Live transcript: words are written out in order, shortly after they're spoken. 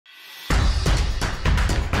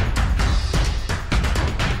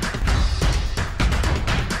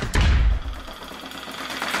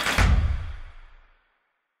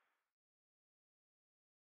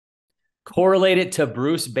Correlated to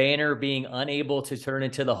Bruce Banner being unable to turn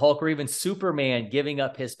into the Hulk, or even Superman giving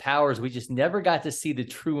up his powers. We just never got to see the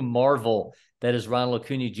true marvel that is Ronald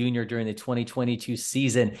Acuña Jr. during the 2022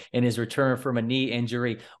 season in his return from a knee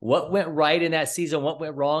injury. What went right in that season? What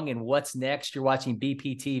went wrong? And what's next? You're watching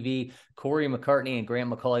BPTV. Cory McCartney and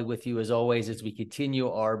Grant McAuley with you as always as we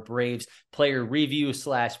continue our Braves player review /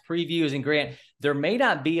 previews. And Grant, there may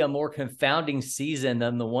not be a more confounding season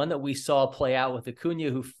than the one that we saw play out with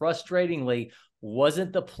Acuña, who frustratingly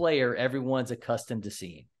wasn't the player everyone's accustomed to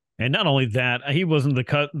seeing. And not only that, he wasn't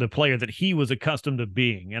the player that he was accustomed to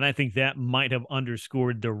being. And I think that might have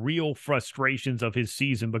underscored the real frustrations of his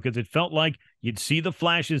season, because it felt like you'd see the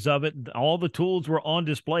flashes of it. All the tools were on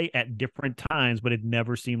display at different times, but it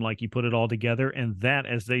never seemed like he put it all together. And that,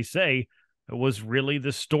 as they say, was really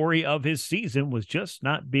the story of his season, was just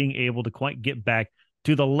not being able to quite get back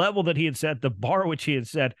to the level that he had set, the bar which he had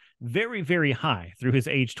set very, very high through his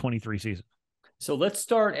age 23 season. So let's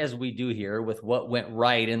start, as we do here, with what went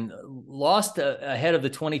right. And lost ahead of the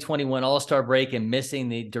 2021 All-Star break and missing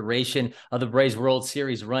the duration of the Braves World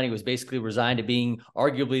Series run. He was basically resigned to being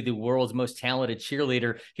arguably the world's most talented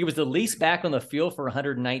cheerleader. He was the least back on the field for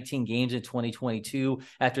 119 games in 2022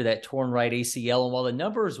 after that torn right ACL. And while the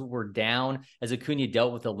numbers were down as Acuña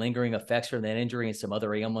dealt with the lingering effects from that injury and some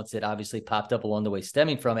other ailments that obviously popped up along the way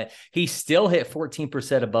stemming from it, he still hit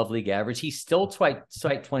 14% above league average. He still swiped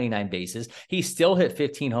 29 bases. He still hit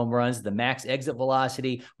 15 home runs. The max exit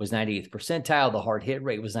velocity was 98th percentile. The hard hit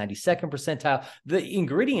rate was 92nd percentile. The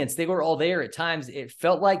ingredients, they were all there. At times, it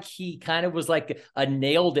felt like he kind of was like a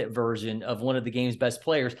nailed it version of one of the game's best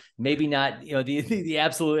players. Maybe not, the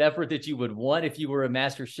absolute effort that you would want if you were a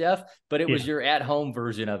master chef, but it was your at-home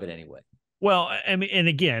version of it anyway. Well, I mean, and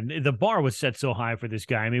again, the bar was set so high for this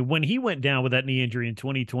guy. I mean, when he went down with that knee injury in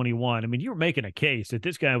 2021, I mean, you were making a case that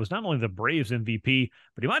this guy was not only the Braves MVP,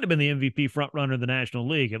 but he might have been the MVP frontrunner in the National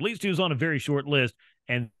League. At least he was on a very short list,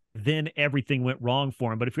 and then everything went wrong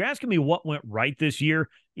for him. But if you're asking me what went right this year,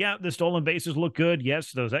 yeah, the stolen bases look good.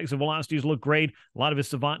 Yes, those exit velocities look great. A lot of his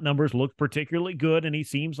savant numbers look particularly good, and he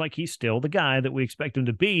seems like he's still the guy that we expect him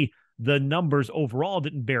to be. The numbers overall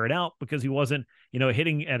didn't bear it out because he wasn't,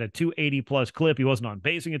 hitting at a 280 plus clip. He wasn't on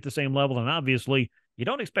basing at the same level. And obviously, you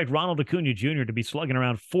don't expect Ronald Acuña Jr. to be slugging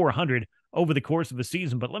around 400 over the course of a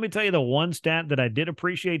season. But let me tell you, the one stat that I did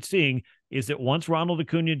appreciate seeing is that once Ronald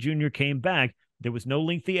Acuña Jr. came back, there was no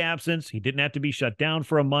lengthy absence. He didn't have to be shut down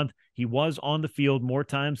for a month. He was on the field more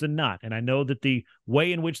times than not. And I know that the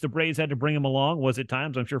way in which the Braves had to bring him along was at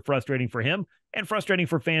times, I'm sure, frustrating for him and frustrating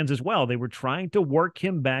for fans as well. They were trying to work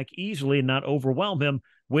him back easily and not overwhelm him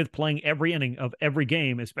with playing every inning of every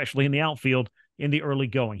game, especially in the outfield in the early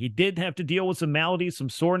going. He did have to deal with some maladies, some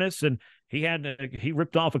soreness, and he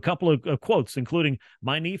ripped off a couple of quotes, including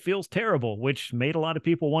 "my knee feels terrible," which made a lot of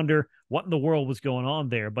people wonder what in the world was going on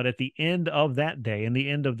there. But at the end of that day, and the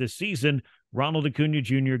end of this season, Ronald Acuña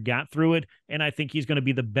Jr. got through it, and I think he's going to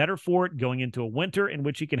be the better for it going into a winter in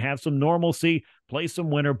which he can have some normalcy, play some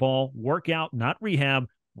winter ball, work out, not rehab,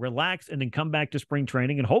 relax, and then come back to spring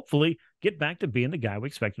training and hopefully get back to being the guy we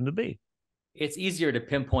expect him to be. It's easier to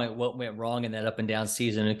pinpoint what went wrong in that up and down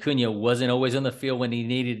season. Acuña wasn't always on the field when he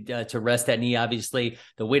needed to rest that knee. Obviously,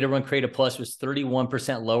 the weighted run created plus was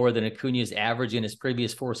 31% lower than Acuña's average in his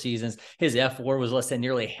previous 4 seasons. His F4 was less than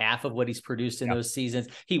nearly half of what he's produced in those seasons.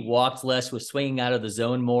 He walked less, was swinging out of the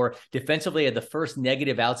zone more. Defensively, had the first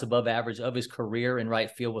negative outs above average of his career in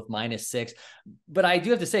right field with -6. But I do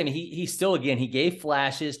have to say, I mean, he still, again, he gave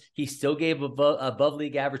flashes. He still gave above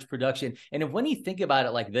league average production. And when you think about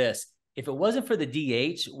it like this, if it wasn't for the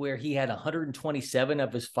DH, where he had 127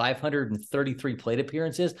 of his 533 plate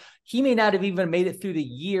appearances, he may not have even made it through the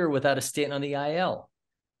year without a stint on the IL.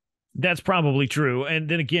 That's probably true. And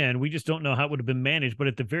then again, we just don't know how it would have been managed, but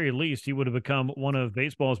at the very least, he would have become one of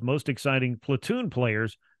baseball's most exciting platoon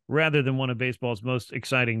players rather than one of baseball's most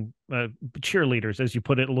exciting cheerleaders, as you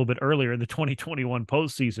put it a little bit earlier in the 2021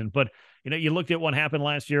 postseason. But, you looked at what happened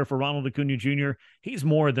last year for Ronald Acuña Jr. He's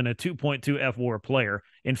more than a 2.2 F-WAR player.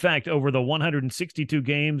 In fact, over the 162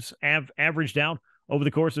 games averaged out over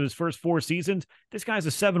the course of his first 4 seasons, this guy's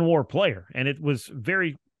a 7-WAR player. And it was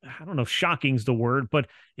very, I don't know if shocking is the word, but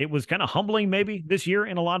it was kind of humbling maybe this year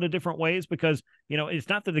in a lot of different ways because, it's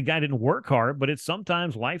not that the guy didn't work hard, but it's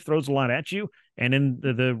sometimes life throws a lot at you. And in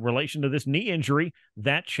the relation to this knee injury,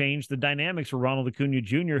 that changed the dynamics for Ronald Acuña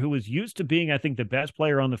Jr., who was used to being, I think, the best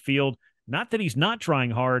player on the field. Not that he's not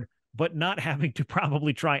trying hard, but not having to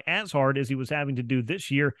probably try as hard as he was having to do this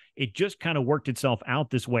year. It just kind of worked itself out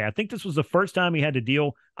this way. I think this was the first time he had to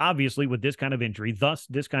deal, obviously, with this kind of injury, thus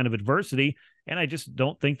this kind of adversity. And I just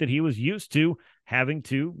don't think that he was used to having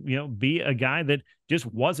to, be a guy that just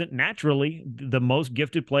wasn't naturally the most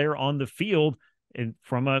gifted player on the field. And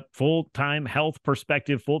from a full-time health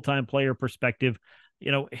perspective, full-time player perspective,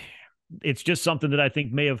 it's just something that I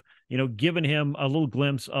think may have, given him a little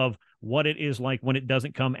glimpse of what it is like when it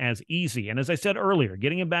doesn't come as easy. And as I said earlier,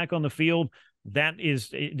 getting him back on the field,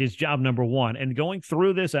 it is job number one. And going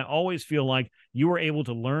through this, I always feel like you were able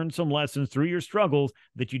to learn some lessons through your struggles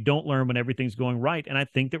that you don't learn when everything's going right. And I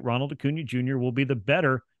think that Ronald Acuña Jr. will be the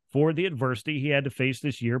better for the adversity he had to face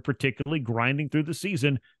this year, particularly grinding through the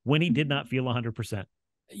season when he did not feel 100%.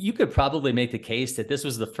 You could probably make the case that this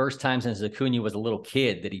was the first time since Acuña was a little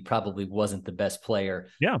kid that he probably wasn't the best player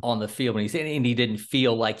on the field and he didn't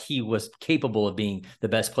feel like he was capable of being the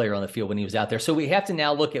best player on the field when he was out there. So we have to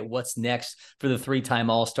now look at what's next for the 3-time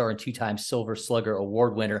All-Star and 2-time Silver Slugger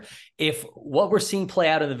award winner. If what we're seeing play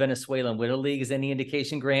out in the Venezuelan Winter League is any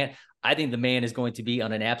indication, Grant, I think the man is going to be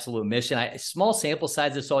on an absolute mission. Small sample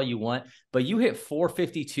size, that's all you want, but you hit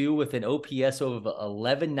 452 with an OPS of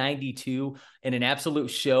 1192 in an absolute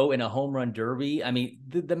show in a home run derby. I mean,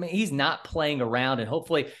 he's not playing around, and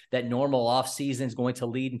hopefully that normal off season is going to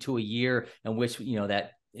lead into a year in which,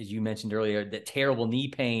 that, as you mentioned earlier, that terrible knee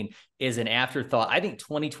pain is an afterthought. I think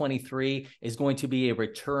 2023 is going to be a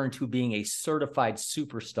return to being a certified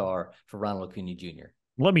superstar for Ronald Acuña Jr.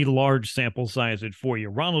 Let me large sample size it for you.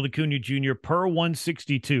 Ronald Acuña Jr. per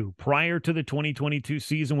 162 prior to the 2022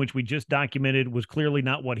 season, which we just documented, was clearly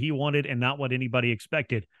not what he wanted and not what anybody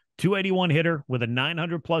expected. 281 hitter with a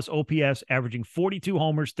 900-plus OPS, averaging 42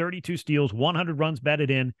 homers, 32 steals, 100 runs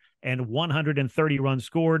batted in, and 130 runs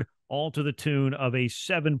scored, all to the tune of a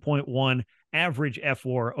 7.1 average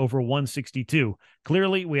F4 over 162.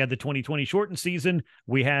 Clearly, we had the 2020 shortened season.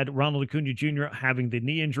 We had Ronald Acuña Jr. having the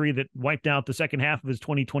knee injury that wiped out the second half of his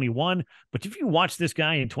 2021. But if you watch this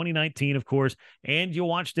guy in 2019, of course, and you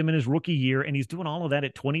watched him in his rookie year, and he's doing all of that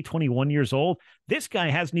at 21 years old, this guy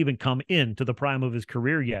hasn't even come into the prime of his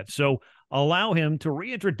career yet. So allow him to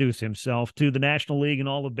reintroduce himself to the National League and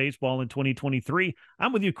all of baseball in 2023.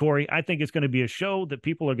 I'm with you, Corey. I think it's going to be a show that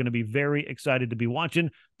people are going to be very excited to be watching,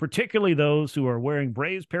 particularly those who are wearing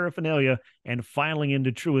Braves paraphernalia and filing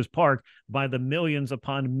into Truist Park by the millions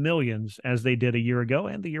upon millions as they did a year ago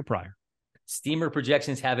and the year prior. Steamer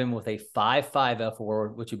projections have him with a 5.5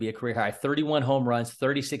 F4, which would be a career high, 31 home runs,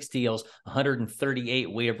 36 steals,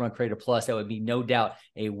 138 weighted run created plus. That would be no doubt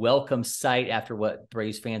a welcome sight after what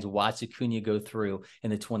Braves fans watched Acuña go through in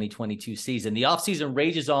the 2022 season. The offseason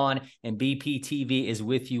rages on, and BPTV is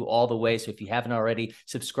with you all the way. So if you haven't already,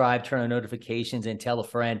 subscribe, turn on notifications, and tell a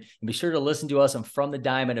friend. And be sure to listen to us on From the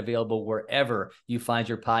Diamond, available wherever you find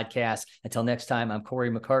your podcasts. Until next time, I'm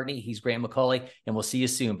Cory McCartney. He's Grant McAuley, and we'll see you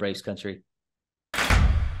soon, Braves country.